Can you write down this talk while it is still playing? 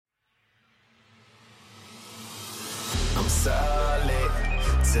solid.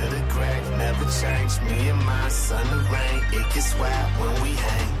 To the grave, never change. Me and my son, the rain. It gets wet when we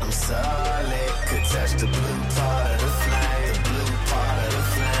hang. I'm solid. Could touch the blue part of the flame. The blue part of the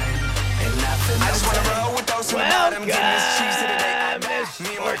flame. And nothing. I just wanna roll with those who bottom. Give this cheese to the day.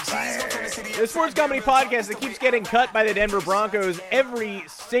 The sports comedy podcast that keeps getting cut by the Denver Broncos every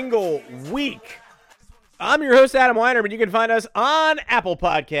single week. I'm your host, Adam Weiner, but you can find us on Apple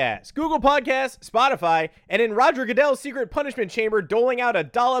Podcasts, Google Podcasts, Spotify, and in Roger Goodell's secret punishment chamber doling out a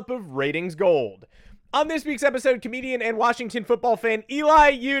dollop of ratings gold. On this week's episode, comedian and Washington football fan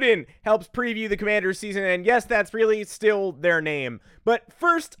Eli Yudin helps preview the Commanders season, and yes, that's really still their name. But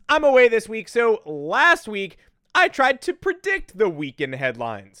first, I'm away this week, so last week, I tried to predict the weekend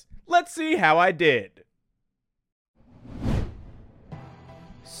headlines. Let's see how I did.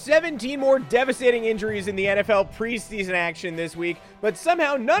 17 more devastating injuries in the NFL preseason action this week, but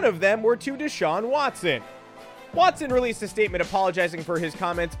somehow none of them were to Deshaun Watson. Watson released a statement apologizing for his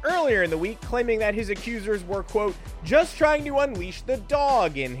comments earlier in the week, claiming that his accusers were, quote, just trying to unleash the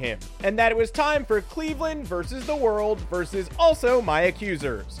dog in him, and that it was time for Cleveland versus the world versus also my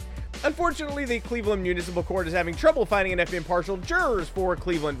accusers. Unfortunately, the Cleveland Municipal Court is having trouble finding enough impartial jurors for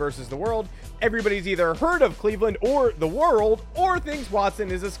Cleveland versus the world. Everybody's either heard of Cleveland or the world, or thinks Watson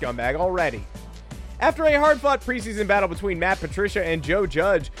is a scumbag already. After a hard-fought preseason battle between Matt Patricia and Joe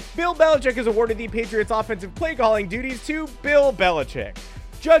Judge, Bill Belichick has awarded the Patriots' offensive play-calling duties to Bill Belichick.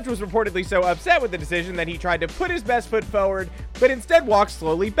 Judge was reportedly so upset with the decision that he tried to put his best foot forward, but instead walked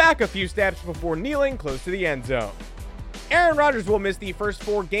slowly back a few steps before kneeling close to the end zone. Aaron Rodgers will miss the first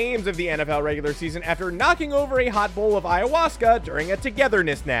 4 games of the NFL regular season after knocking over a hot bowl of ayahuasca during a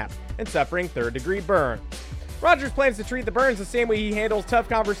togetherness nap and suffering third-degree burns. Rodgers plans to treat the burns the same way he handles tough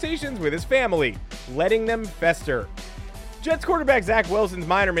conversations with his family, letting them fester. Jets quarterback Zach Wilson's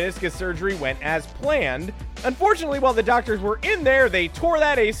minor meniscus surgery went as planned. Unfortunately, while the doctors were in there, they tore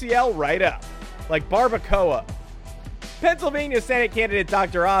that ACL right up, like barbacoa. Pennsylvania Senate candidate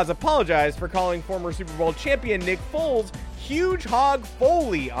Dr. Oz apologized for calling former Super Bowl champion Nick Foles Huge Hog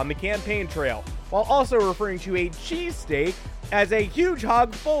Foley on the campaign trail, while also referring to a cheesesteak as a Huge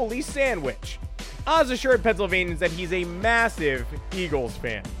Hog Foley sandwich. Oz assured Pennsylvanians that he's a massive Eagles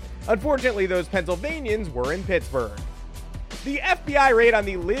fan. Unfortunately, those Pennsylvanians were in Pittsburgh. The FBI raid on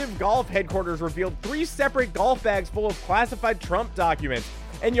the Live Golf headquarters revealed 3 separate golf bags full of classified Trump documents,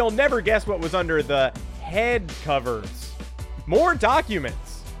 and you'll never guess what was under the head covers. More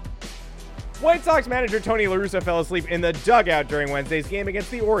documents. White Sox manager Tony La Russa fell asleep in the dugout during Wednesday's game against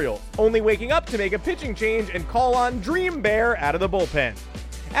the Orioles, only waking up to make a pitching change and call on Dream Bear out of the bullpen.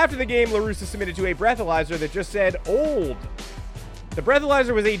 After the game, La Russa submitted to a breathalyzer that just said, old. The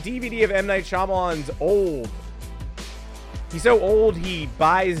breathalyzer was a DVD of M. Night Shyamalan's Old. He's so old, he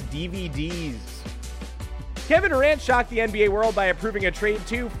buys DVDs. Kevin Durant shocked the NBA world by approving a trade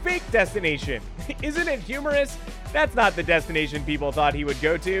to Fake Destination. Isn't it humorous? That's not the destination people thought he would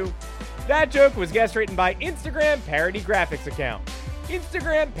go to. That joke was guest written by Instagram Parody Graphics account.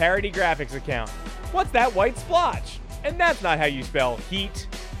 Instagram Parody Graphics account. What's that white splotch? And that's not how you spell heat.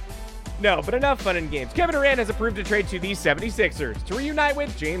 No, but enough fun and games. Kevin Durant has approved a trade to the 76ers to reunite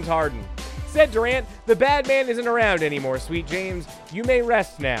with James Harden. Said Durant, the bad man isn't around anymore, sweet James. You may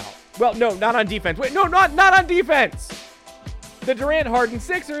rest now. Well, no, not on defense. Wait, no, not on defense. The Durant-Harden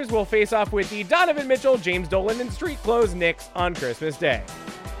Sixers will face off with the Donovan Mitchell, James Dolan, and street clothes Knicks on Christmas Day.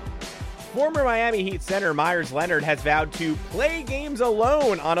 Former Miami Heat center Myers Leonard has vowed to play games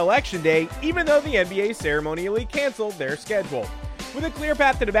alone on Election Day, even though the NBA ceremonially canceled their schedule. With a clear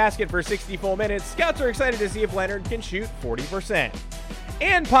path to the basket for 60 full minutes, scouts are excited to see if Leonard can shoot 40%.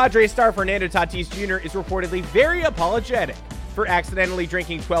 And Padres star Fernando Tatis Jr. is reportedly very apologetic for accidentally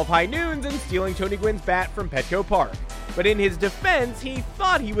drinking 12 high noons and stealing Tony Gwynn's bat from Petco Park. But in his defense, he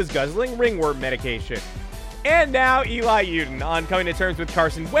thought he was guzzling ringworm medication. And now Eli Yudin on coming to terms with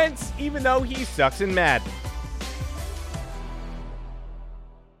Carson Wentz, even though he sucks in Madden.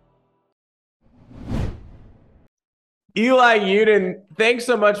 Eli Yudin, thanks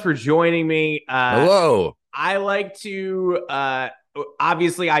so much for joining me. Hello. I like to,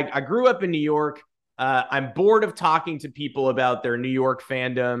 obviously, I grew up in New York. I'm bored of talking to people about their New York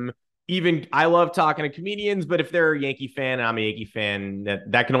fandom. Even I love talking to comedians, but if they're a Yankee fan, I'm a Yankee fan.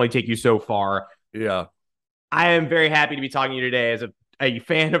 That can only take you so far. Yeah. I am very happy to be talking to you today as a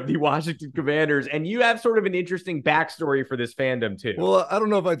fan of the Washington Commanders, and you have sort of an interesting backstory for this fandom too. Well, I don't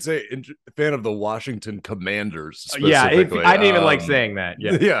know if I'd say fan of the Washington Commanders. Yeah, I didn't even like saying that.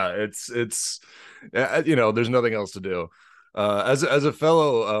 Yeah, yeah, it's there's nothing else to do. As a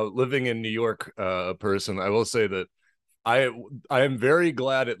fellow living in New York person, I will say that I I am very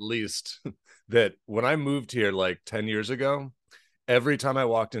glad at least that when I moved here like 10 years ago, every time I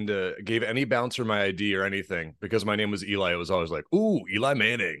walked into gave any bouncer my ID or anything, because my name was Eli, it was always like, "Ooh, Eli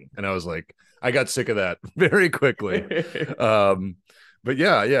Manning." And I was like, I got sick of that very quickly. Um but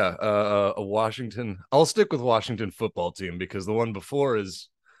yeah, a Washington. I'll stick with Washington football team because the one before is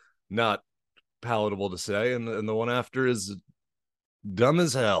not palatable to say, and the one after is dumb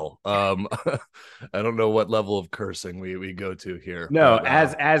as hell. I don't know what level of cursing we go to here, No,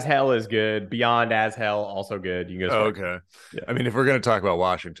 but as hell is good. Beyond as hell also good. You can go swear. okay. Yeah. I mean, if we're gonna talk about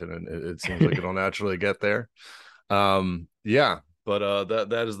Washington, and it seems like it'll naturally get there. Yeah, but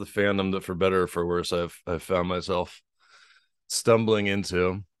that is the fandom that, for better or for worse, I've found myself stumbling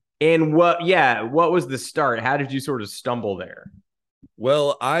into. And what was the start? How did you sort of stumble there?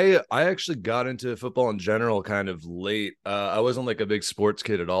 Well, I actually got into football in general kind of late. I wasn't like a big sports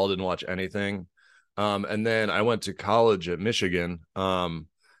kid at all, didn't watch anything. And then I went to college at Michigan.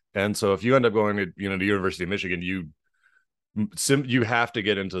 And so if you end up going to, the University of Michigan, you have to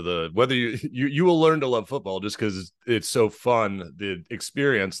get into the, whether you will learn to love football just because it's so fun, the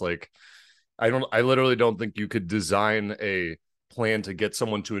experience. Like I literally don't think you could design a plan to get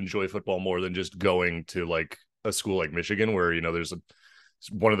someone to enjoy football more than just going to like a school like Michigan, where there's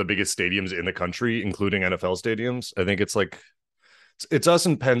one of the biggest stadiums in the country, including NFL stadiums. I think it's like it's us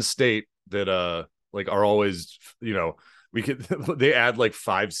and Penn State that like are always, we could they add like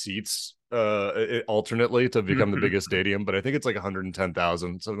 5 seats alternately to become the biggest stadium, but I think it's like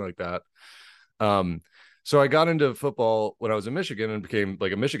 110,000, something like that. So I got into football when I was in Michigan and became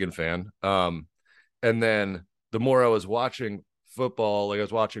like a Michigan fan. And then the more I was watching football, like I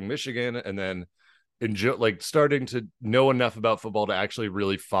was watching Michigan, and then like starting to know enough about football to actually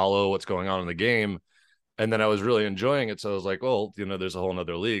really follow what's going on in the game. And then I was really enjoying it. So I was like, well, there's a whole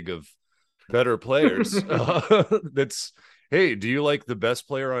nother league of better players. That's, hey, do you like the best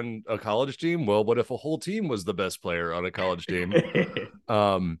player on a college team? Well, what if a whole team was the best player on a college team?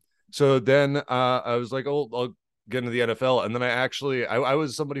 So then I was like, oh, I'll get into the NFL. And then I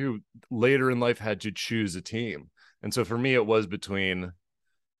was somebody who later in life had to choose a team. And so for me, it was between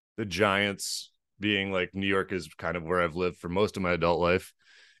the Giants, being like New York is kind of where I've lived for most of my adult life,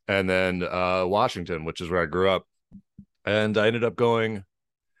 and then Washington, which is where I grew up. And I ended up going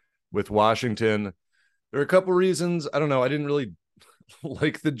with Washington. There are a couple reasons. I don't know. I didn't really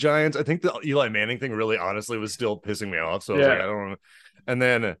like the Giants. I think the Eli Manning thing really honestly was still pissing me off. So I was like, I don't know. And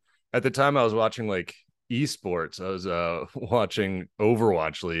then at the time I was watching like esports. I was watching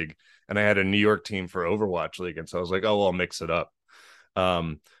Overwatch League, and I had a New York team for Overwatch League. And so I was like, oh, well, I'll mix it up.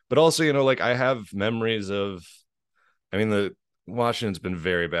 But also, like I have memories of, I mean, the Washington's been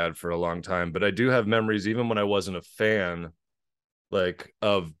very bad for a long time, but I do have memories, even when I wasn't a fan, like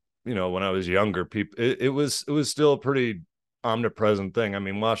of, when I was younger, people, it was still a pretty omnipresent thing. I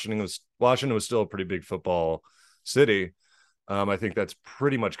mean, Washington was still a pretty big football city. I think that's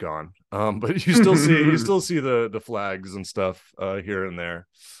pretty much gone. But you still see the flags and stuff here and there.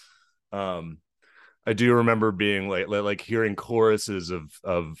 I do remember being like hearing choruses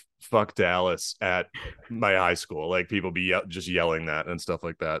of "fuck Dallas" at my high school, like people be just yelling that and stuff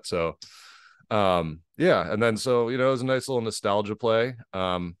like that. So, yeah. And then, so, it was a nice little nostalgia play.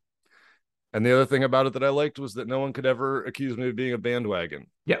 And the other thing about it that I liked was that no one could ever accuse me of being a bandwagon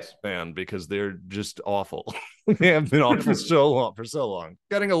fan, because they're just awful. They have been awful for so long.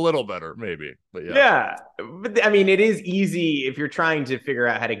 Getting a little better, maybe, but yeah. Yeah, but I mean, it is easy if you're trying to figure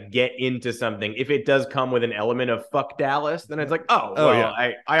out how to get into something. If it does come with an element of "fuck Dallas," then it's like,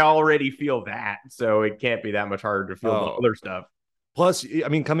 yeah. I already feel that, so it can't be that much harder to feel the other stuff. Plus, I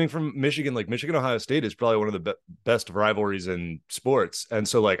mean, coming from Michigan, like Michigan Ohio State is probably one of the best rivalries in sports, and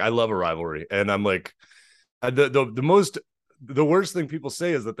so like I love a rivalry, and I'm like, the worst thing people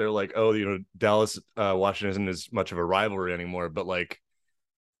say is that they're like, oh, Dallas Washington isn't as much of a rivalry anymore, but like,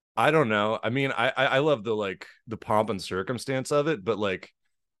 I don't know. I mean, I love the pomp and circumstance of it, but like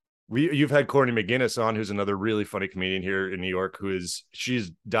you've had Courtney McGinnis on, who's another really funny comedian here in New York,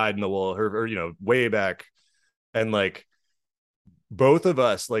 she's died in the wool, her way back, and like, both of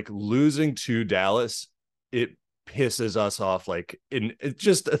us, like, losing to Dallas, it pisses us off. Like, it's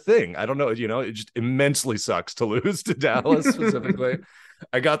just a thing. I don't know. It just immensely sucks to lose to Dallas specifically.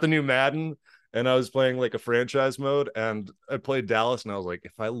 I got the new Madden, and I was playing like a franchise mode, and I played Dallas, and I was like,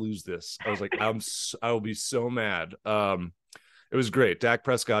 if I lose this, I was like, I will be so mad. It was great. Dak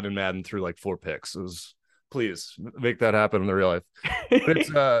Prescott in Madden threw like 4 picks. It was, please make that happen in the real life. But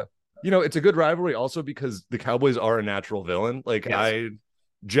it's it's a good rivalry also because the Cowboys are a natural villain. Like, yes. I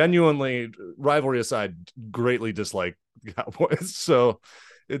genuinely, rivalry aside, greatly dislike the Cowboys. So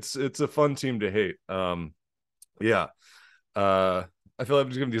it's a fun team to hate. Yeah. I feel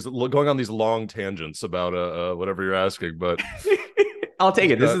like I'm just going on these long tangents about whatever you're asking, but I'll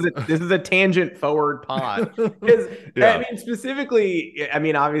take it. This is a tangent forward pod. Because yeah. I mean, specifically, I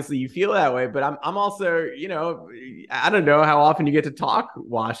mean, obviously you feel that way, but I'm also, you know, I don't know how often you get to talk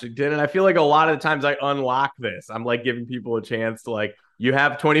Washington, and I feel like a lot of the times I unlock this. I'm like giving people a chance to like, you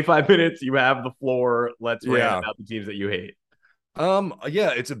have 25 minutes, you have the floor. Let's rant about the teams that you hate.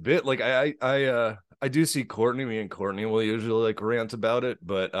 Yeah, it's a bit like I do see Courtney. Me and Courtney will usually like rant about it,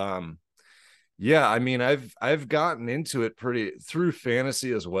 but yeah, I mean, I've gotten into it pretty through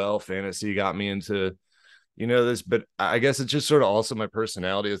fantasy as well. Fantasy got me into, this, but I guess it's just sort of also my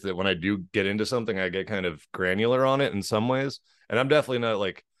personality is that when I do get into something, I get kind of granular on it in some ways. And I'm definitely not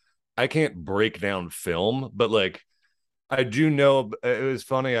like, I can't break down film, but like I do know. It was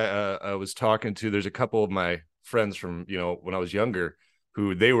funny. I was talking to, there's a couple of my friends from, when I was younger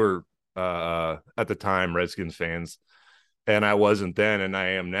who they were at the time Redskins fans, and I wasn't then, and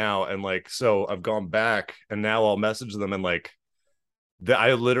I am now. And like, so I've gone back, and now I'll message them, and like,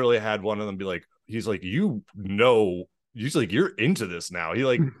 I literally had one of them be like, he's like, he's like, you're into this now. He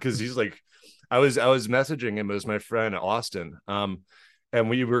like, because he's like, I was messaging him as my friend Austin, and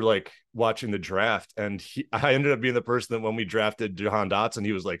we were like watching the draft, and I ended up being the person that when we drafted Jahan Dotson,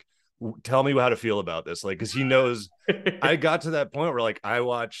 he was like, tell me how to feel about this, like, because he knows. I got to that point where like I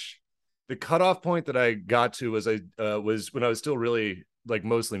watch. The cutoff point that I got to was was when I was still really like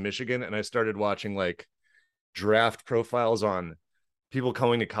mostly Michigan, and I started watching like draft profiles on people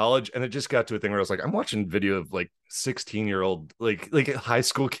coming to college, and it just got to a thing where I was like, I'm watching video of like 16-year-old like high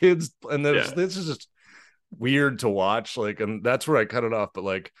school kids, and this is just weird to watch. Like, and that's where I cut it off. But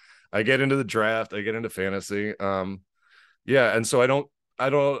like, I get into the draft, I get into fantasy, yeah, and so I don't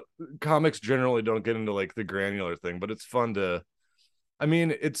comics generally don't get into like the granular thing, but it's fun to. I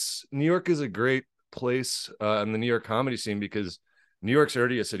mean, New York is a great place in the New York comedy scene because New York's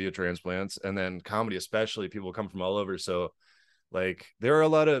already a city of transplants, and then comedy, especially, people come from all over. So, like, there are a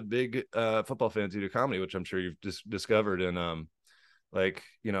lot of big football fans who do comedy, which I'm sure you've discovered. And like,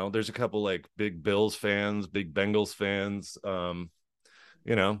 there's a couple like big Bills fans, big Bengals fans. So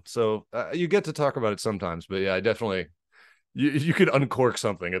you get to talk about it sometimes. But yeah, I definitely. You could uncork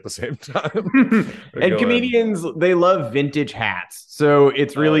something at the same time. And comedians, they love vintage hats. So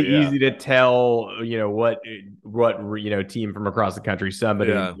it's really easy to tell, what team from across the country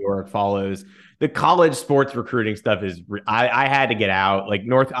somebody in New York follows. The college sports recruiting stuff is, I had to get out. Like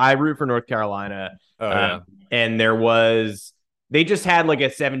I root for North Carolina. And they just had like a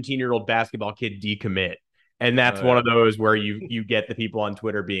 17-year-old basketball kid decommit. And that's one of those where you get the people on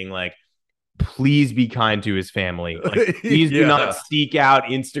Twitter being like, please be kind to his family. Like, please do not seek out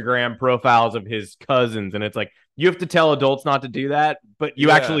Instagram profiles of his cousins. And it's like, you have to tell adults not to do that, but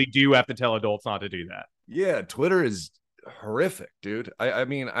you actually do have to tell adults not to do that. Yeah, Twitter is horrific, dude. I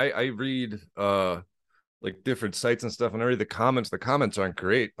mean, I read like different sites and stuff, and I read the comments. The comments aren't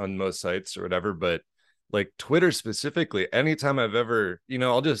great on most sites or whatever, but like Twitter specifically, anytime I've ever,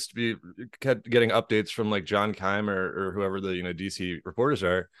 I'll just be getting updates from like John Keim or whoever the DC reporters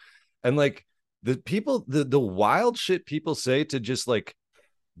are. And like the people, the wild shit people say to just like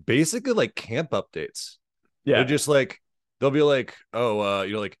basically like camp updates. Yeah. They're just like, they'll be like, oh,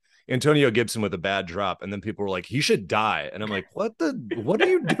 like Antonio Gibson with a bad drop. And then people were like, he should die. And I'm like, what are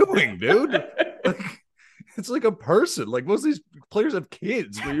you doing, dude? Like, it's like a person. Like most of these players have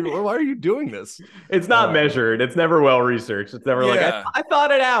kids. Why are you doing this? It's not measured. It's never well researched. It's never like, I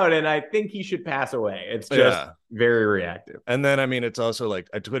thought it out and I think he should pass away. It's just very reactive. And then, I mean, it's also like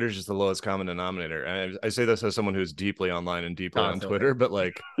Twitter's just the lowest common denominator. And I say this as someone who's deeply online and deeply on Twitter, but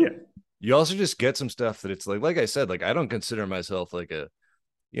like, you also just get some stuff that it's like I said, like, I don't consider myself like a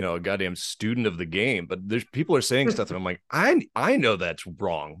goddamn student of the game, but there's people are saying stuff and I'm like, I know that's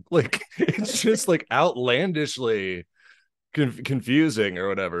wrong. Like, it's just like outlandishly confusing or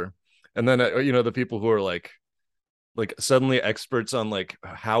whatever. And then, the people who are like suddenly experts on like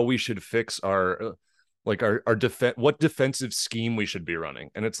how we should fix our defense, what defensive scheme we should be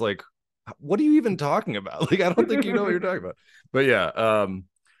running. And it's like, what are you even talking about? Like, I don't think you know what you're talking about. But yeah,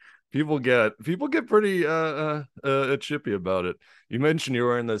 people get pretty chippy about it. You mentioned you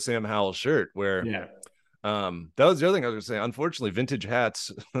were wearing the Sam Howell shirt where that was the other thing I was gonna say. Unfortunately, vintage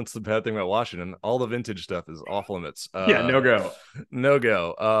hats, that's the bad thing about Washington. All the vintage stuff is off limits. No go.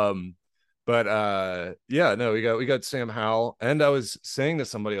 But we got Sam Howell. And I was saying to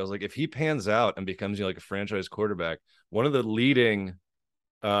somebody, I was like, if he pans out and becomes like a franchise quarterback, one of the leading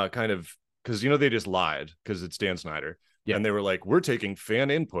kind of, because they just lied because it's Dan Snyder. Yeah. And they were like, we're taking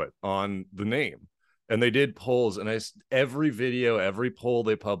fan input on the name. And they did polls. And every video, every poll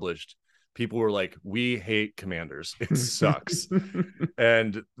they published, people were like, we hate Commanders. It sucks.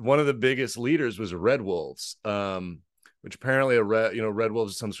 And one of the biggest leaders was Red Wolves, which apparently Red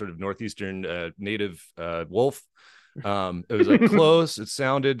Wolves is some sort of northeastern native wolf. It was like close. It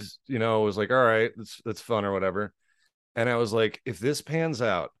sounded, it was like, all right, that's fun or whatever. And I was like, if this pans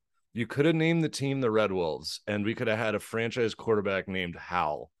out, you could have named the team the Red Wolves, and we could have had a franchise quarterback named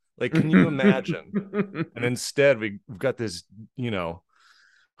Hal. Like, can you imagine? And instead, we've got this,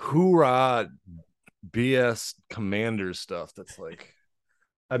 hoorah BS Commanders stuff. That's like,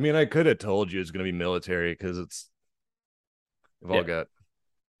 I mean, I could have told you it's going to be military because they've all got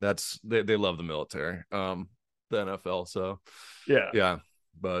they love the military, the NFL. So yeah,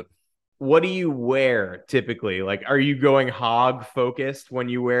 but. What do you wear typically? Like, are you going hog focused when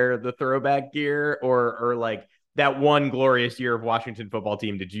you wear the throwback gear, or like that one glorious year of Washington football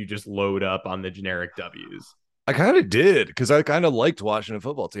team? Did you just load up on the generic W's? I kind of did, because I kind of liked Washington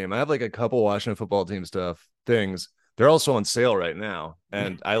football team. I have like a couple Washington football team things. They're also on sale right now,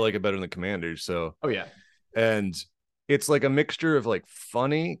 and I like it better than the Commanders. So, and it's like a mixture of like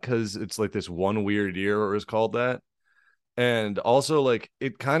funny because it's like this one weird year where it was called that. And also, like,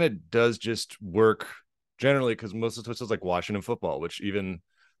 it kind of does just work generally because most of Twitch is like Washington football, which even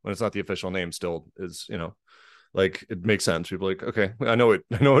when it's not the official name still is, like, it makes sense. People are like, okay, I know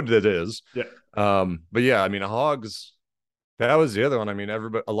what it is. Yeah. But yeah, I mean, Hogs, that was the other one. I mean,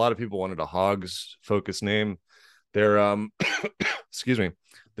 a lot of people wanted a Hogs focus name. They're excuse me,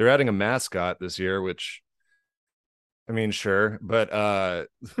 they're adding a mascot this year, which, I mean, sure, but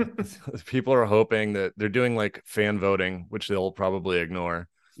people are hoping that they're doing like fan voting, which they'll probably ignore.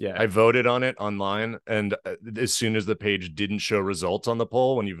 Yeah, I voted on it online, and as soon as the page didn't show results on the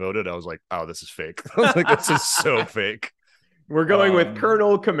poll when you voted, I was like, "Oh, this is fake." I was like, "This is so fake." We're going with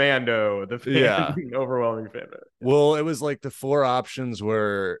Colonel Commando, the overwhelming fan vote. Well, it was like the four options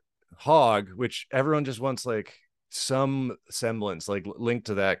were Hog, which everyone just wants like some semblance, like linked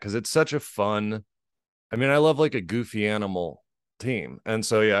to that, because it's such a fun. I mean, I love like a goofy animal team. And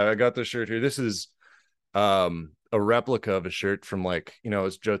so, yeah, I got this shirt here. This is a replica of a shirt from like,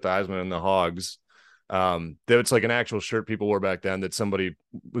 it's Joe Theismann and the Hogs. It's like an actual shirt people wore back then that somebody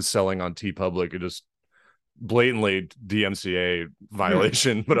was selling on TeePublic. It just blatantly DMCA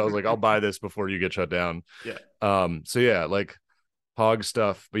violation. But I was like, I'll buy this before you get shut down. Yeah. So, yeah, like Hog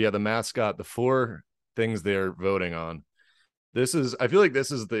stuff. But yeah, the mascot, the four things they're voting on. I feel like this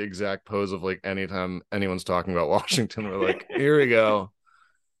is the exact pose of like anytime anyone's talking about Washington, we're like, here we go.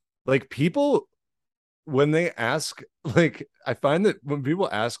 Like, people, when they ask, like, I find that when people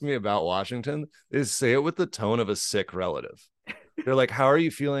ask me about Washington, they say it with the tone of a sick relative. They're like, how are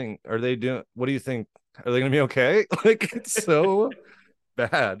you feeling? Are they doing, what do you think? Are they going to be okay? Like, it's so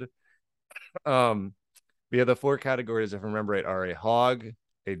bad. Yeah, the four categories, if I remember right, are a hog,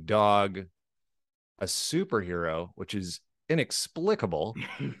 a dog, a superhero, which is inexplicable.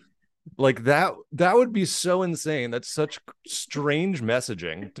 Like that would be so insane. That's such strange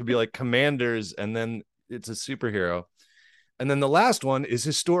messaging to be like Commanders and then it's a superhero, and then the last one is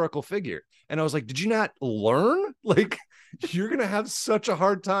historical figure. And I was like, did you not learn? Like, you're gonna have such a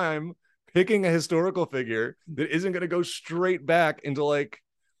hard time picking a historical figure that isn't gonna go straight back into like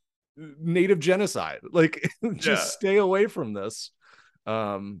native genocide. Like, just stay away from this.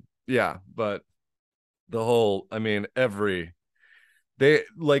 Yeah, but the whole, I mean, they're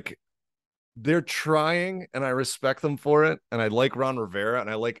trying, and I respect them for it. And I like Ron Rivera, and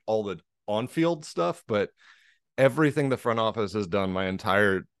I like all the on-field stuff, but everything the front office has done my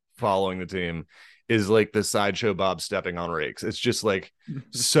entire following the team is like the Sideshow Bob stepping on rakes. It's just like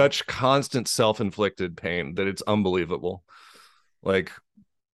such constant self-inflicted pain that it's unbelievable. Like,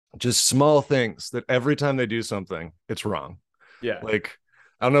 just small things that every time they do something, it's wrong. Yeah. Like,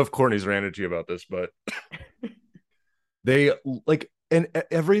 I don't know if Courtney's ranted to you about this, but they like, and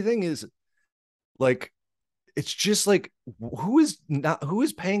everything is like, it's just like, who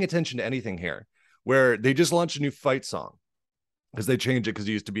is paying attention to anything here? Where they just launched a new fight song because they changed it because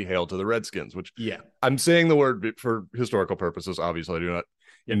it used to be Hail to the Redskins, which, yeah, I'm saying the word for historical purposes. Obviously, I do not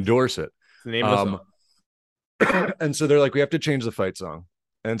endorse it. It's the name of the song. And so they're like, we have to change the fight song.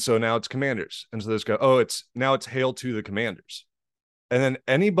 And so now it's Commanders. And so this guy, it's Hail to the Commanders. And then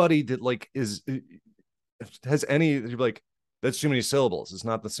anybody that like has any, like, that's too many syllables. It's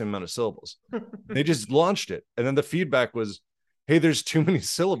not the same amount of syllables. They just launched it. And then the feedback was, hey, there's too many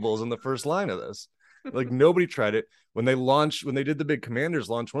syllables in the first line of this. Like, nobody tried it. When they did the big Commanders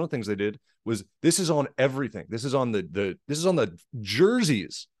launch, one of the things they did was, this is on everything. This is on the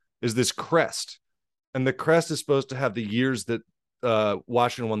jerseys, is this crest. And the crest is supposed to have the years that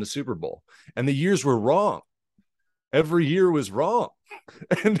Washington won the Super Bowl. And the years were wrong. every year was wrong.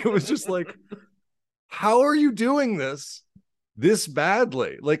 And it was just like, how are you doing this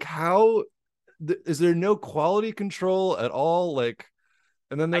badly? Like, how is there no quality control at all? Like,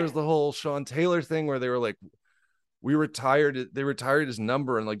 and then there's the whole Sean Taylor thing where they were like, they retired his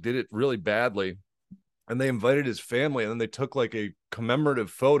number and like did it really badly. And they invited his family, and then they took like a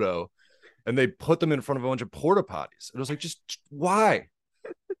commemorative photo and they put them in front of a bunch of porta potties. It was like, just why?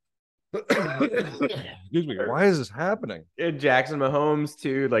 Excuse me. Why is this happening? Jackson Mahomes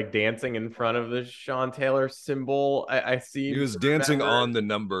too, like dancing in front of the Sean Taylor symbol. I see he was dancing on the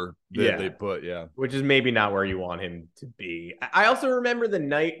number that they put, which is maybe not where you want him to be. I also remember the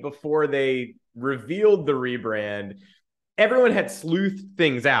night before they revealed the rebrand, everyone had sleuthed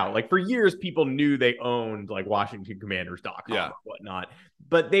things out. Like for years, people knew they owned like WashingtonCommanders.com or whatnot.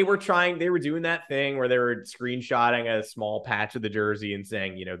 But they were doing that thing where they were screenshotting a small patch of the jersey and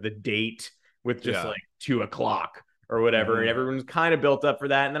saying, the date with just like 2:00 or whatever. And everyone's kind of built up for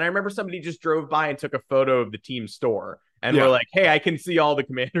that. And then I remember somebody just drove by and took a photo of the team store and were like, hey, I can see all the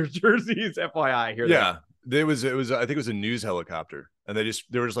Commanders jerseys. FYI here. Yeah. It was I think it was a news helicopter, and they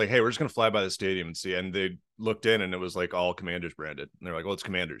were just like, hey, we're just gonna fly by the stadium and see. And they looked in and it was like all Commanders branded, and they're like, well, it's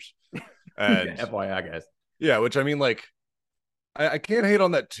Commanders. And FYI, guys. Yeah, which I mean, like, I can't hate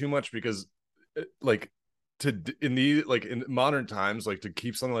on that too much, because like in modern times, like to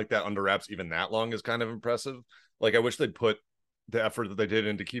keep something like that under wraps even that long is kind of impressive. Like I wish they'd put the effort that they did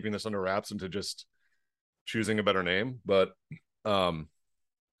into keeping this under wraps into just choosing a better name. But I'm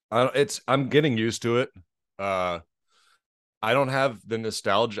getting used to it. I don't have the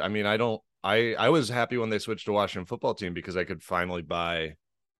nostalgia. I mean, I was happy when they switched to Washington Football Team because I could finally buy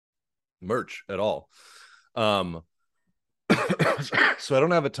merch at all. So I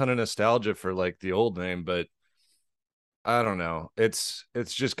don't have a ton of nostalgia for like the old name, but I don't know. It's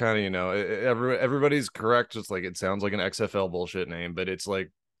just kind of, everybody's correct. It's like, it sounds like an XFL bullshit name, but it's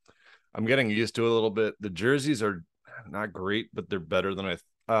like, I'm getting used to it a little bit. The jerseys are not great, but they're better than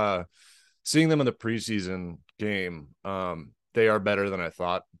seeing them in the preseason game. They are better than I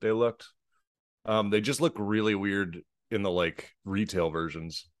thought they looked. They just look really weird in the like retail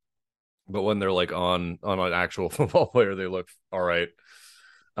versions, but when they're like on an actual football player, they look all right.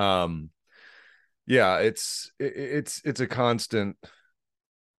 Yeah, it's a constant,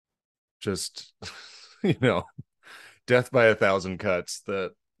 just death by 1,000 cuts.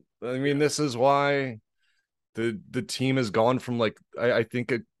 That, I mean, this is why the team has gone from like, I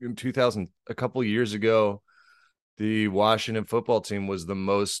think in 2000, a couple years ago, the Washington Football Team was the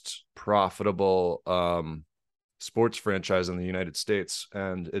most profitable sports franchise in the United States,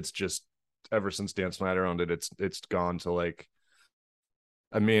 and it's just, ever since Dan Snyder owned it, it's gone to like,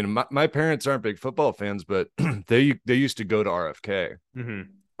 I mean, my parents aren't big football fans, but they used to go to RFK.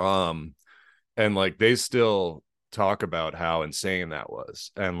 Mm-hmm. And like they still talk about how insane that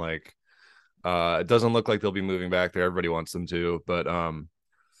was, and like it doesn't look like they'll be moving back there. Everybody wants them to, but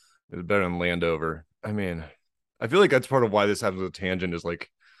it's better than Landover. I mean, I feel like that's part of why this happens with Tangent, is like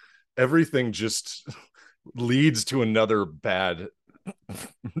everything just leads to another bad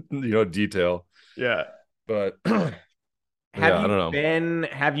detail. Yeah. But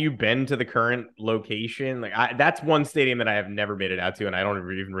have you been to the current location? Like that's one stadium that I have never made it out to, and I don't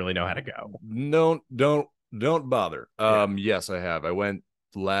even really know how to go. No, don't bother. Yes, I have. I went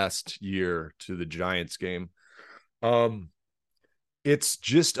last year to the Giants game. It's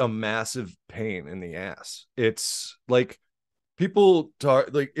just a massive pain in the ass. It's like, people talk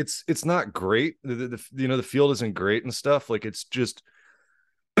like it's not great. The field isn't great and stuff. Like it's just,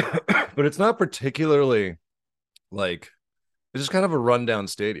 but it's not particularly like, it's just kind of a rundown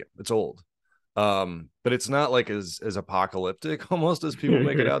stadium. It's old. But it's not like as apocalyptic almost as people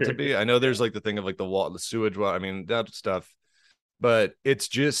make it out to be. I know there's like the thing of like the sewage, I mean, that stuff, but it's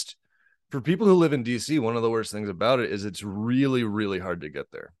just, for people who live in DC, one of the worst things about it is it's really, really hard to get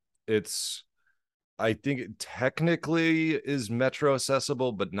there. I think it technically is metro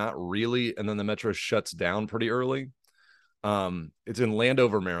accessible, but not really. And then the metro shuts down pretty early. It's in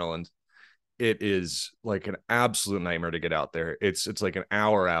Landover, Maryland. It is like an absolute nightmare to get out there. It's like an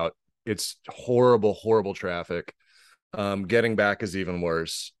hour out. It's horrible, horrible traffic. Getting back is even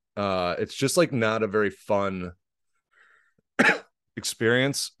worse. It's just like not a very fun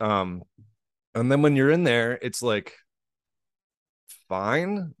experience. And then when you're in there, it's like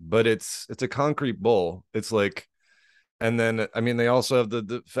fine, but it's a concrete bowl. It's like, and then I mean, they also have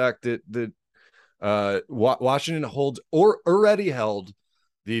the fact that Washington holds, or already held,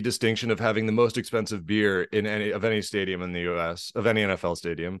 the distinction of having the most expensive beer in any stadium in the US, of any NFL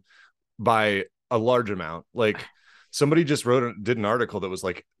stadium, by a large amount. Like somebody just did an article that was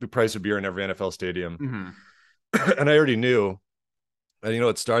like the price of beer in every NFL stadium. Mm-hmm. and I already knew, and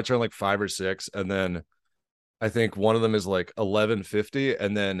it starts around like 5 or 6, and then I think one of them is like 11.50,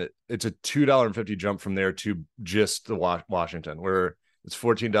 and then it's a $2.50 jump from there to just the Washington, where it's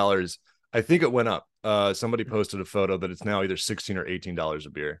 $14. I think it went up. Somebody posted a photo that it's now either $16 or $18 a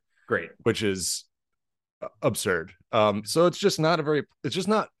beer. Great. Which is absurd. So it's not very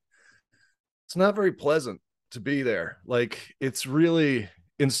pleasant to be there. Like, it's really,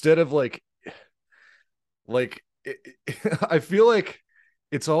 instead of I feel like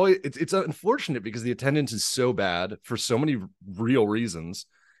it's unfortunate because the attendance is so bad for so many real reasons,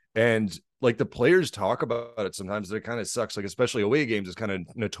 and like the players talk about it sometimes that it kind of sucks, like especially away games is kind of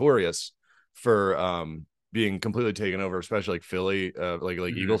notorious for being completely taken over, especially like Philly,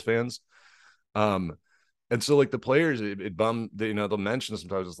 like Eagles fans. And so like the players, it bum, they'll mention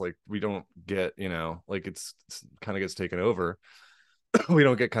sometimes, it's like, we don't get, like it's kind of gets taken over. We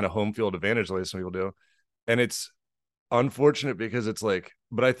don't get kind of home field advantage the way some people do. And it's unfortunate because it's like,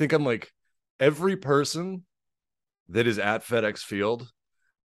 but I think I'm like, every person that is at FedEx Field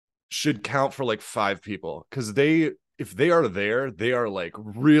should count for like 5 people, because if they are there, they are like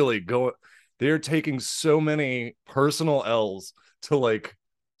really going, they're taking so many personal L's to like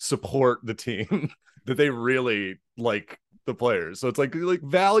support the team that they really like the players. So it's like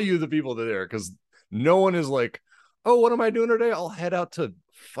value the people that are there, because no one is like, oh, what am I doing today? I'll head out to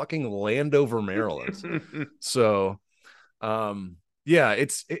fucking Landover, Maryland. So yeah,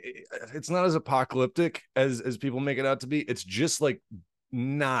 it's not as apocalyptic as people make it out to be. It's just like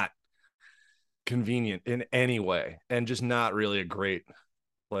not convenient in any way, and just not really a great,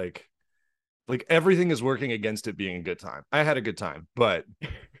 like everything is working against it being a good time. I had a good time, but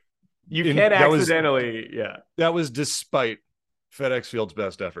you can't accidentally, that was despite FedEx Field's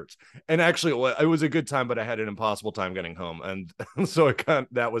best efforts. And actually it was a good time, but I had an impossible time getting home, and so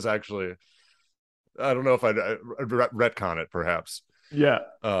that was actually, I don't know if I'd retcon it perhaps. Yeah.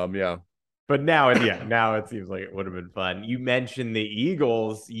 But now it seems like it would have been fun. You mentioned the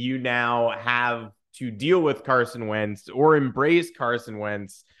Eagles. You now have to deal with Carson Wentz, or embrace Carson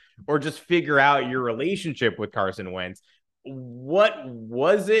Wentz, or just figure out your relationship with Carson Wentz. What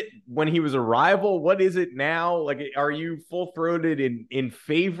was it when he was a rival? What is it now? Like, are you full-throated in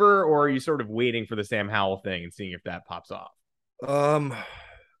favor, or are you sort of waiting for the Sam Howell thing and seeing if that pops off?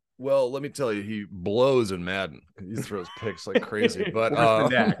 Well, let me tell you, he blows in Madden. He throws picks like crazy. But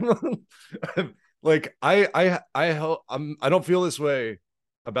like I don't feel this way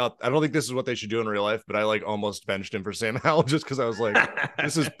about, I don't think this is what they should do in real life, but I like almost benched him for Sam Howell just because I was like,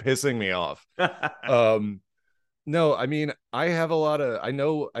 this is pissing me off. No, I mean, I have I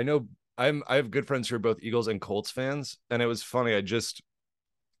have good friends who are both Eagles and Colts fans, and it was funny. I just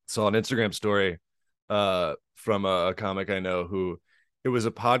saw an Instagram story from a comic I know who, it was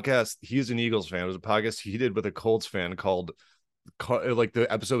a podcast. He's an Eagles fan. It was a podcast he did with a Colts fan called, like,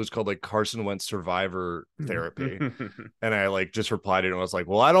 the episode was called like Carson Wentz Survivor Therapy. And I like just replied to it and I was like,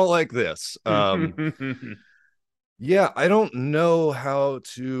 well, I don't like this. Yeah, I don't know how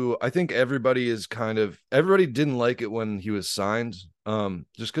to, I think everybody didn't like it when he was signed,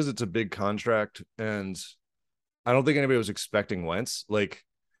 just because it's a big contract, and I don't think anybody was expecting Wentz. Like,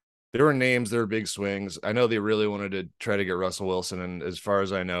 there were names, there were big swings. I know they really wanted to try to get Russell Wilson, and as far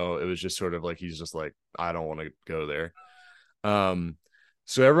as I know, it was just sort of like, he's just like, I don't want to go there.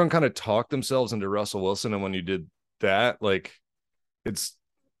 So everyone kind of talked themselves into Russell Wilson, and when you did that, like,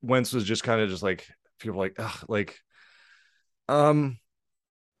 Wentz was just kind of just like, people like, ugh, like,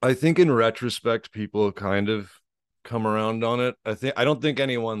 I think in retrospect, people kind of come around on it. I don't think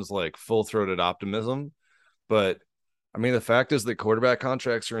anyone's like full-throated optimism, but I mean, the fact is that quarterback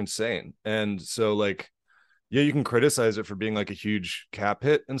contracts are insane. And so, like, yeah, you can criticize it for being like a huge cap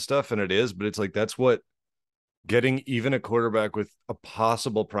hit and stuff, and it is, but it's like, that's what getting even a quarterback with a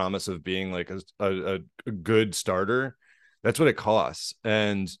possible promise of being like a good starter, that's what it costs.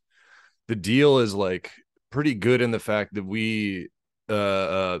 And the deal is like pretty good in the fact that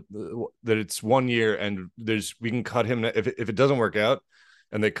that it's 1 year, and we can cut him if it doesn't work out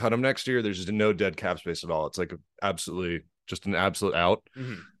and they cut him next year, there's just no dead cap space at all. It's like an absolute out.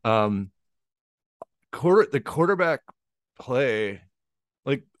 Mm-hmm. The quarterback play,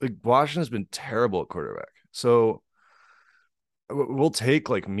 like Washington's been terrible at quarterback, so we'll take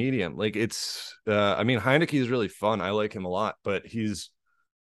like medium. Like, it's I mean, Heineke is really fun. I like him a lot, but he's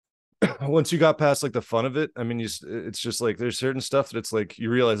once you got past like the fun of it, I mean, it's just like there's certain stuff that it's like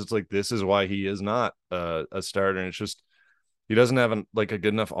you realize it's like, this is why he is not a starter, and it's just he doesn't have a good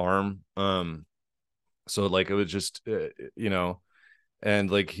enough arm. So like it was just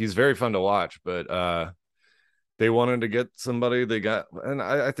and like he's very fun to watch, but they wanted to get somebody, they got, and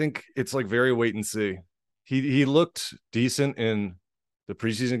I think it's like very wait and see. he looked decent in the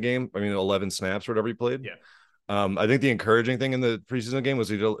preseason game. I mean, 11 snaps or whatever he played. Yeah. I think the encouraging thing in the preseason game was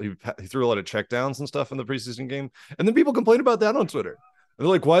he threw a lot of checkdowns and stuff in the preseason game, and then people complained about that on Twitter. They're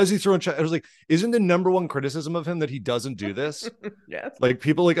like, "Why is he throwing?" I was like, "Isn't the number one criticism of him that he doesn't do this?" Yeah. Like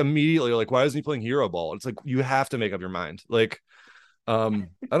people like immediately are like, "Why isn't he playing hero ball?" It's like you have to make up your mind. Like, I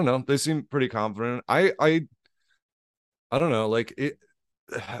don't know. They seem pretty confident. I don't know. Like it.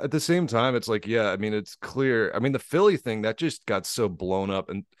 At the same time, it's like, yeah, I mean, it's clear. I mean, the Philly thing that just got so blown up,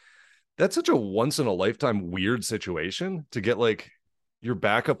 and that's such a once in a lifetime weird situation to get like your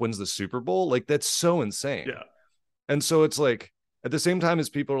backup wins the Super Bowl. Like that's so insane. Yeah. And so it's like at the same time as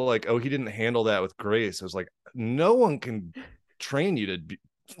people are like, oh, he didn't handle that with grace. I was like, no one can train you to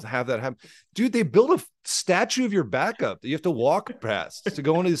have that happen. Dude, they built a statue of your backup that you have to walk past to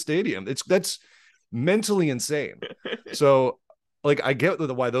go into the stadium. That's mentally insane. So like I get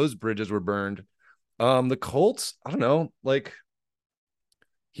why those bridges were burned. The Colts, I don't know, like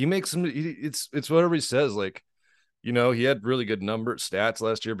he makes some it's whatever he says, like, you know, he had really good stats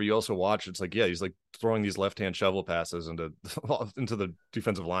last year, but you also watch it's like, yeah, he's like throwing these left-hand shovel passes into the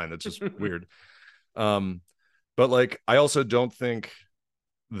defensive line. That's just weird. But like I also don't think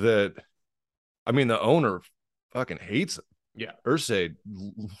that, I mean, the owner fucking hates him. Yeah. Irsay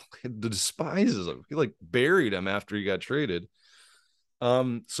despises him. He like buried him after he got traded.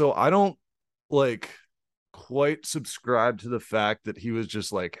 So I don't like quite subscribe to the fact that he was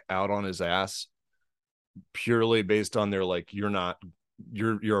just like out on his ass purely based on their like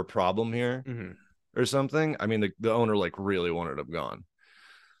you're a problem here or something. I mean, the owner like really wanted him gone.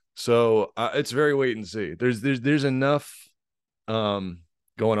 So it's very wait and see. There's enough going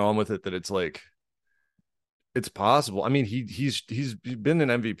on with it that it's like it's possible. I mean, he's been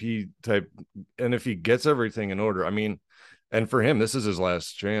an MVP type, and if he gets everything in order, I mean, and for him, this is his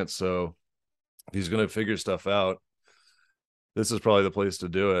last chance. So he's going to figure stuff out. This is probably the place to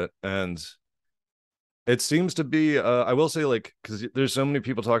do it. And it seems to be, I will say, like, because there's so many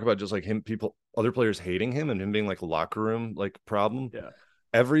people talk about just like other players hating him and him being like a locker room like problem. Yeah.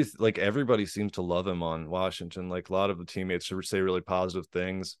 Everybody seems to love him on Washington. Like a lot of the teammates say really positive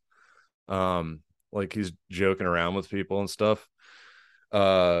things. Like he's joking around with people and stuff.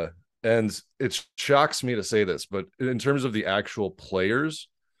 And it shocks me to say this, but in terms of the actual players,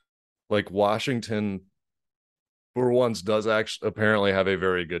 like Washington for once does actually apparently have a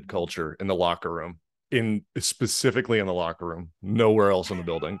very good culture in the locker room, specifically in the locker room, nowhere else in the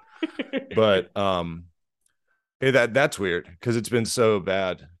building. But that's weird because it's been so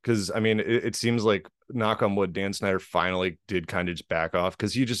bad. Because I mean, it seems like, knock on wood, Dan Snyder finally did kind of just back off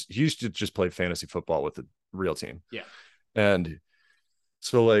because he used to just play fantasy football with the real team. Yeah. And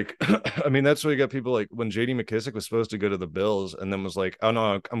so like, I mean, that's why you got people like when JD McKissick was supposed to go to the Bills and then was like, oh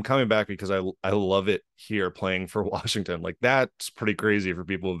no, I'm coming back because I love it here playing for Washington. Like that's pretty crazy for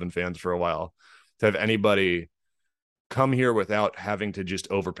people who've been fans for a while to have anybody come here without having to just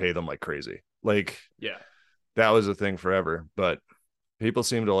overpay them like crazy. Like, yeah, that was a thing forever, but people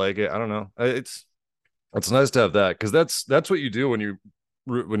seem to like it. I don't know. It's nice to have that because that's what you do when you're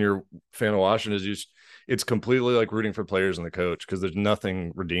a fan of Washington is it's completely like rooting for players and the coach because there's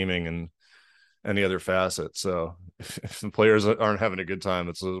nothing redeeming in any other facet. So if the players aren't having a good time,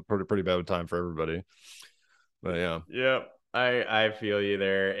 it's a pretty bad time for everybody. But yeah. Yep. I feel you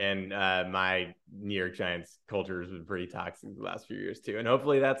there. And my New York Giants culture has been pretty toxic the last few years too. And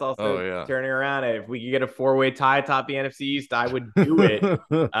hopefully that's also turning around. If we could get a 4-way tie atop the NFC East, I would do it.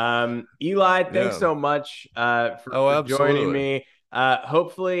 Eli, thanks so much for joining me.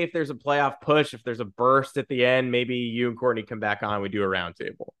 Hopefully if there's a playoff push, if there's a burst at the end, maybe you and Courtney come back on, we do a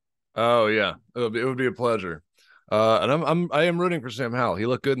roundtable. Oh yeah. It would be a pleasure. And I am rooting for Sam Howell. He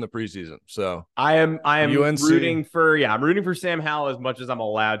looked good in the preseason. So I am rooting for Sam Howell as much as I'm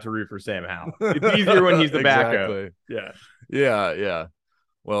allowed to root for Sam Howell. It's easier when he's the backup. Yeah.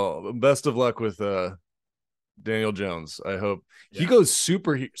 Well, best of luck with Daniel Jones. I hope he goes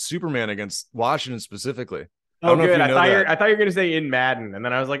Superman against Washington specifically. Oh, good. I thought you were gonna say in Madden, and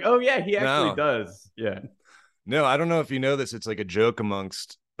then I was like, oh yeah, he actually does. Yeah. No, I don't know if you know this. It's like a joke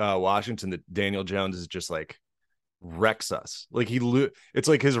amongst Washington that Daniel Jones is just like wrecks us. Like it's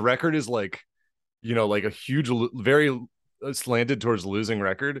like his record is like, you know, like a huge, very slanted towards losing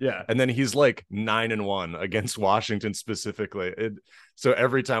record. Yeah. And then he's like 9-1 against Washington specifically. So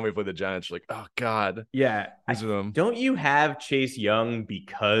every time we play the Giants, you're like, oh God. Yeah. Don't you have Chase Young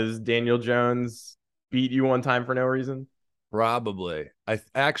because Daniel Jones beat you one time for no reason? Probably. I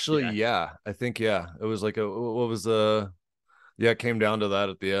think, it was like it came down to that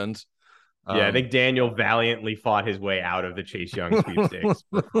at the end. Yeah, I think Daniel valiantly fought his way out of the Chase Young sweepstakes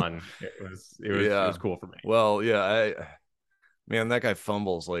for fun. It was cool for me. Well, yeah, man, that guy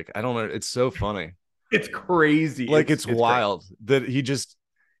fumbles. Like, I don't know. It's so funny. It's crazy. Like, it's wild that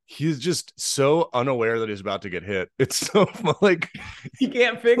he's just so unaware that he's about to get hit. It's so like he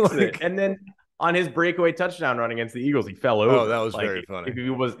can't fix it. And then on his breakaway touchdown run against the Eagles, he fell over. Oh, that was very funny. If he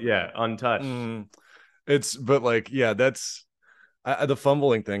was, untouched. That's the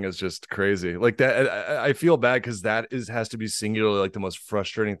fumbling thing is just crazy. Like that, I feel bad because that has to be singularly like the most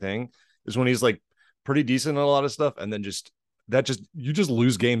frustrating thing is when he's like pretty decent at a lot of stuff, and then you just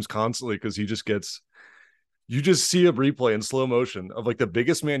lose games constantly because you just see a replay in slow motion of like the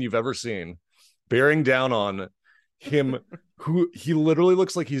biggest man you've ever seen bearing down on him who he literally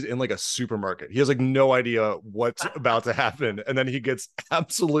looks like he's in like a supermarket. He has like no idea what's about to happen, and then he gets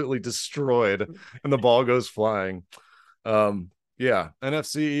absolutely destroyed and the ball goes flying. Yeah,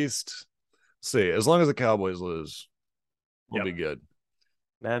 NFC East, see, as long as the Cowboys lose, we'll be good.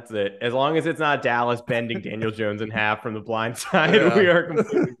 That's it. As long as it's not Dallas bending Daniel Jones in half from the blind side, we are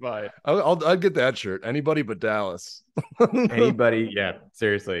completely fine. I'd get that shirt. Anybody but Dallas. Anybody, yeah,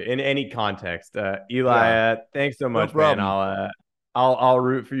 seriously, in any context. Eli, thanks so much, man. I'll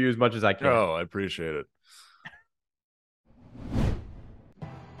root for you as much as I can. Oh, I appreciate it.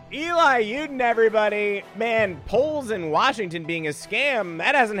 Eli Uden, everybody. Man, polls in Washington being a scam,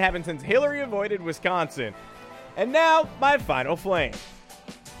 that hasn't happened since Hillary avoided Wisconsin. And now, my final flame.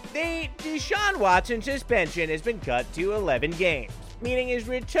 The Deshaun Watson suspension has been cut to 11 games, meaning his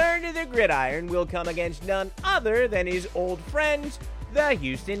return to the gridiron will come against none other than his old friends, the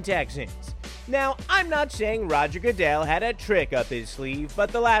Houston Texans. Now, I'm not saying Roger Goodell had a trick up his sleeve,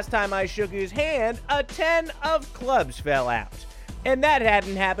 but the last time I shook his hand, a 10 of clubs fell out. And that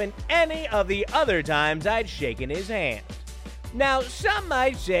hadn't happened any of the other times I'd shaken his hand. Now, some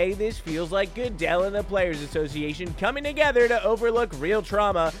might say this feels like Goodell and the Players Association coming together to overlook real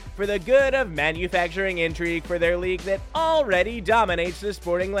trauma for the good of manufacturing intrigue for their league that already dominates the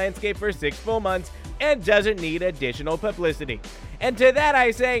sporting landscape for 6 full months and doesn't need additional publicity. And to that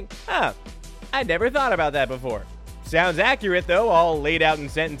I say, I never thought about that before. Sounds accurate though, all laid out in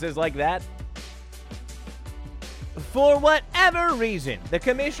sentences like that. For whatever reason, the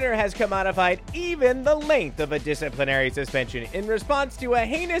commissioner has commodified even the length of a disciplinary suspension in response to a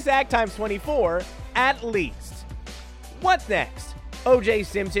heinous act times 24, at least. What's next? O.J.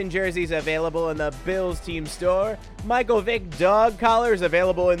 Simpson jerseys available in the Bills team store? Michael Vick dog collars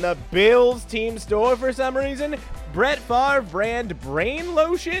available in the Bills team store for some reason? Brett Favre brand brain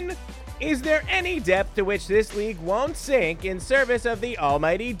lotion? Is there any depth to which this league won't sink in service of the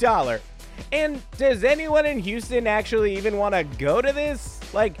almighty dollar? And does anyone in Houston actually even want to go to this?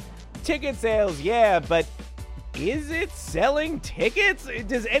 Like, ticket sales, yeah, but is it selling tickets?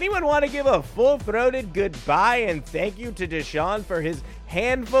 Does anyone want to give a full-throated goodbye and thank you to Deshaun for his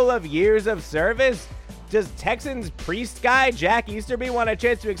handful of years of service? Does Texans priest guy Jack Easterby want a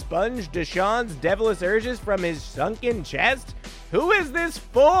chance to expunge Deshaun's devilish urges from his sunken chest? Who is this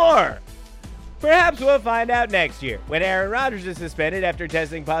for? Perhaps we'll find out next year when Aaron Rodgers is suspended after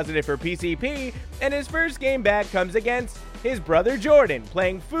testing positive for PCP and his first game back comes against his brother Jordan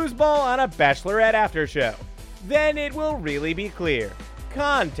playing foosball on a Bachelorette after show. Then it will really be clear.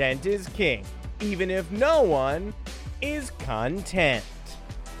 Content is king, even if no one is content.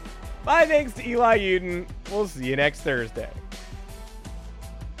 My thanks to Eli Uden. We'll see you next Thursday.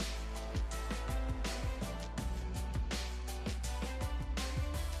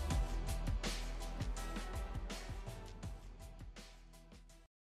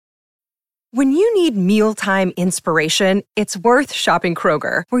 When you need mealtime inspiration, it's worth shopping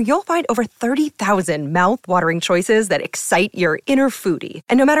Kroger, where you'll find over 30,000 mouth-watering choices that excite your inner foodie.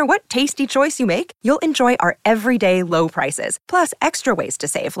 And no matter what tasty choice you make, you'll enjoy our everyday low prices, plus extra ways to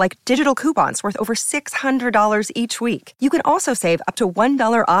save, like digital coupons worth over $600 each week. You can also save up to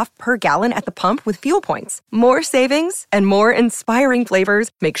 $1 off per gallon at the pump with fuel points. More savings and more inspiring flavors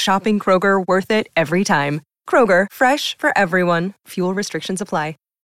make shopping Kroger worth it every time. Kroger, fresh for everyone. Fuel restrictions apply.